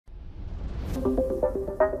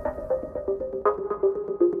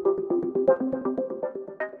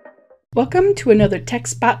Welcome to another Tech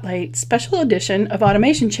Spotlight special edition of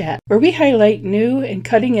Automation Chat, where we highlight new and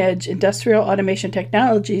cutting-edge industrial automation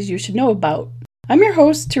technologies you should know about. I'm your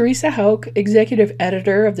host, Teresa Hauk, Executive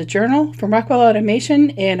Editor of the Journal from Rockwell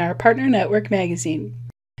Automation and our partner network magazine.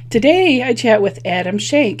 Today, I chat with Adam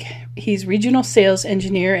Shank. He's Regional Sales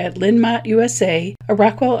Engineer at LinMot USA, a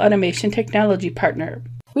Rockwell Automation technology partner.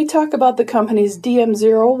 We talk about the company's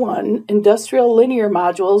DM01 industrial linear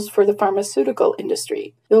modules for the pharmaceutical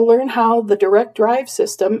industry. You'll learn how the direct drive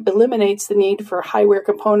system eliminates the need for high-wear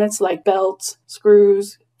components like belts,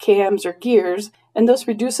 screws, cams, or gears, and thus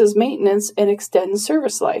reduces maintenance and extends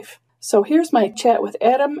service life. So here's my chat with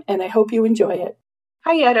Adam, and I hope you enjoy it.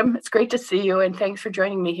 Hi, Adam. It's great to see you, and thanks for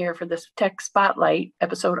joining me here for this Tech Spotlight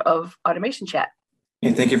episode of Automation Chat.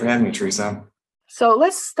 Hey, thank you for having me, Teresa. So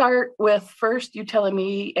let's start with first you telling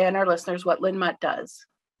me and our listeners what LinMot does.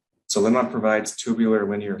 So LinMot provides tubular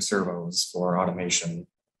linear servos for automation,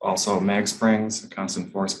 also mag springs, a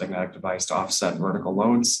constant force magnetic device to offset vertical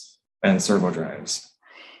loads, and servo drives.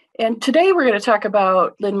 And today we're going to talk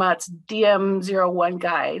about LinMot's DM01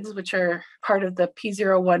 guides, which are part of the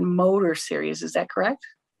P01 motor series. Is that correct?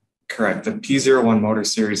 Correct. The P01 motor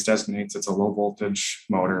series designates it's a low voltage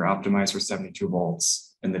motor optimized for 72 volts.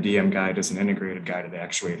 And the DM guide is an integrated guided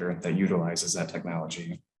actuator that utilizes that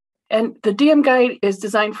technology. And the DM guide is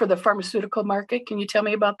designed for the pharmaceutical market. Can you tell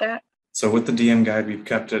me about that? So with the DM guide, we've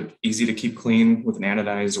kept it easy to keep clean with an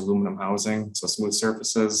anodized aluminum housing, so smooth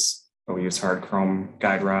surfaces. We use hard chrome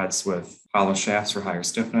guide rods with hollow shafts for higher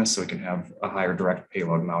stiffness, so we can have a higher direct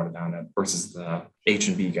payload mounted on it versus the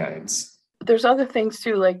H&B guides. There's other things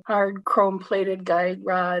too, like hard chrome plated guide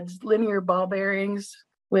rods, linear ball bearings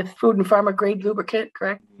with food and pharma grade lubricant,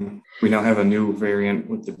 correct? We now have a new variant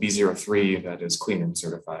with the B03 that is clean room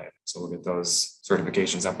certified. So we'll get those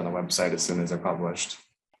certifications up on the website as soon as they're published.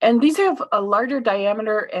 And these have a larger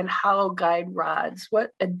diameter and hollow guide rods.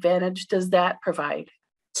 What advantage does that provide?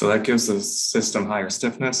 So that gives the system higher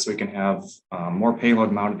stiffness. So we can have more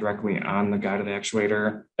payload mounted directly on the guided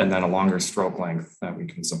actuator, and then a longer stroke length that we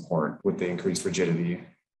can support with the increased rigidity.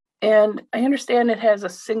 And I understand it has a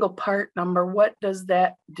single part number. What does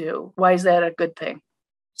that do? Why is that a good thing?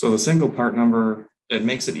 So the single part number, it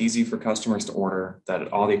makes it easy for customers to order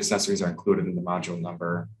that all the accessories are included in the module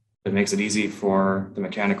number. It makes it easy for the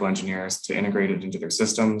mechanical engineers to integrate it into their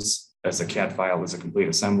systems, as the CAD file is a complete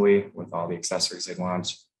assembly with all the accessories they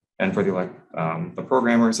want. And for the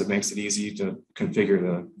programmers, it makes it easy to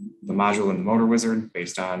configure the module in the Motor Wizard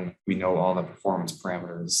based on we know all the performance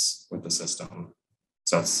parameters with the system.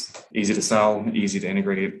 So it's easy to sell, easy to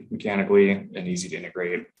integrate mechanically, and easy to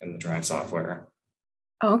integrate in the drive software.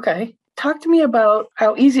 Okay. Talk to me about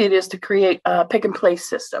how easy it is to create a pick and place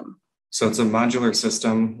system. So it's a modular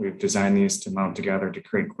system. We've designed these to mount together to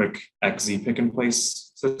create quick XZ pick and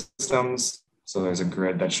place systems. So there's a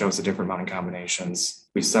grid that shows the different mounting combinations.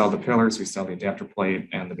 We sell the pillars, we sell the adapter plate,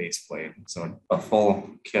 and the base plate. So a full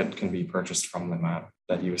kit can be purchased from LinMot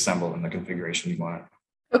that you assemble in the configuration you want.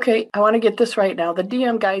 Okay, I want to get this right now. The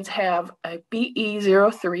DM guides have a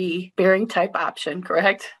BE03 bearing type option,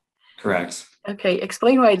 correct? Correct. Okay,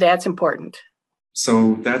 explain why that's important.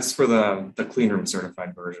 So that's for the clean room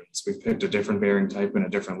certified versions. We've picked a different bearing type and a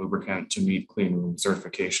different lubricant to meet clean room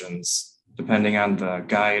certifications. Depending on the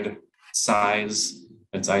guide size,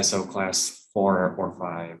 it's ISO class 4 or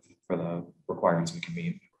 5 for the requirements we can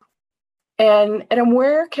meet. And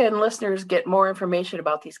where can listeners get more information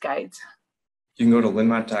about these guides? You can go to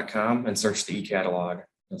linmot.com and search the e-catalog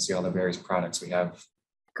and see all the various products we have.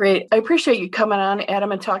 Great. I appreciate you coming on,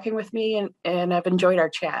 Adam, and talking with me, and I've enjoyed our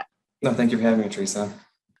chat. No, thank you for having me, Teresa.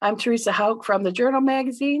 I'm Teresa Hauk from the Journal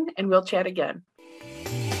magazine, and we'll chat again.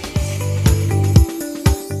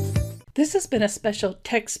 This has been a special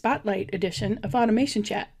Tech Spotlight edition of Automation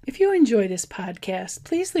Chat. If you enjoy this podcast,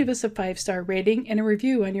 please leave us a 5-star rating and a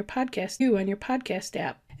review on your podcast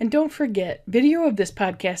app. And don't forget, video of this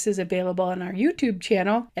podcast is available on our YouTube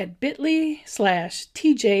channel at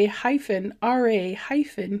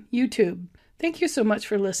bit.ly/TJ-RA-YouTube. Thank you so much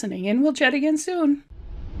for listening, and we'll chat again soon.